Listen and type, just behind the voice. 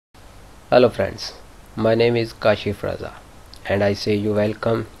Hello friends, my name is Kashif Raza and I say you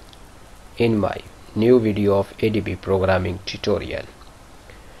welcome in my new video of ADB Programming Tutorial.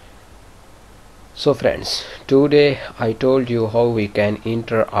 So friends, today I told you how we can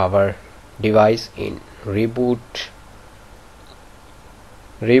enter our device in reboot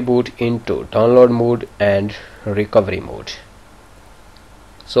into download mode and recovery mode.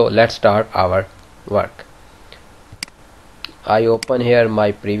 So let's start our work. I open here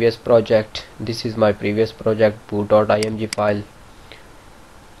my previous project. This is my previous project, boot.img file.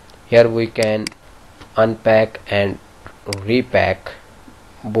 Here we can unpack and repack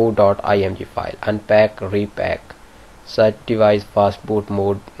boot.img file. Unpack, repack, search device, fast boot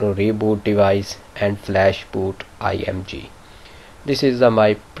mode, reboot device and flash boot img. This is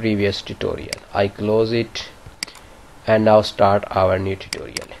my previous tutorial. I close it and now start our new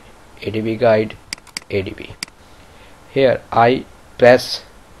tutorial. ADB guide, ADB. Here I press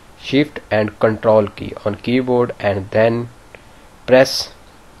shift and control key on keyboard and then press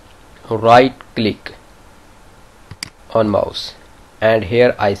right click on mouse, and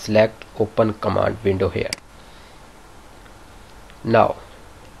here I select open command window here. Now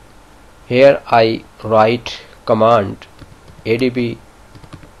here I write command ADB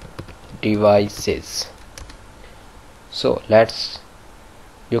devices. So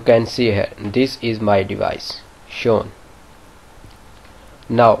you can see here, this is my device shown.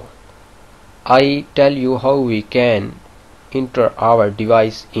 Now I tell you how we can enter our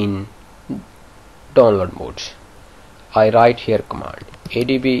device in download mode. I write here command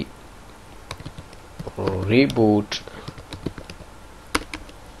ADB reboot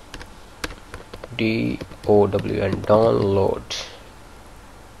DOW and download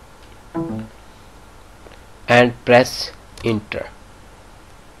and press enter.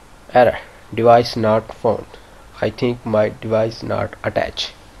 Error, device not found. I think my device not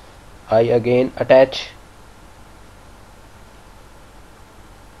attached. I again attach.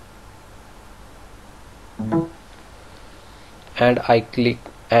 And I click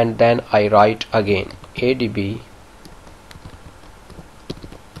and then I write again ADB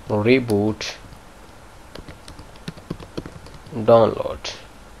reboot download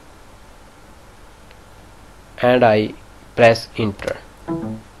and I press enter.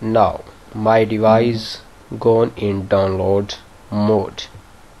 Now my device gone in download mode.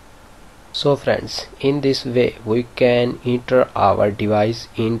 So friends, in this way we can enter our device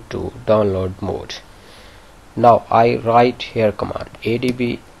into download mode. Now I write here command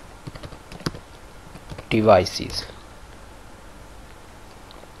ADB devices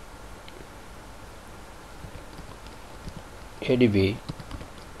ADB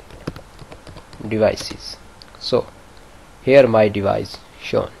devices. So here my device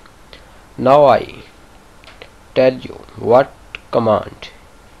shown. Now I tell you what command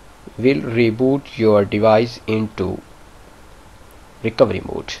will reboot your device into recovery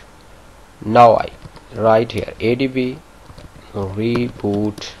mode. Now I write here ADB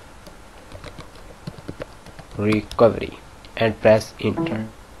reboot recovery and press enter.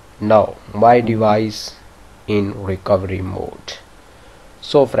 Now my device in recovery mode.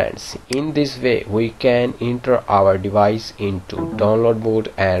 So friends, in this way we can enter our device into download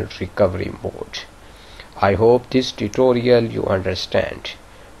mode and recovery mode. I hope this tutorial you understand.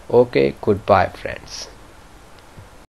 Okay, goodbye friends.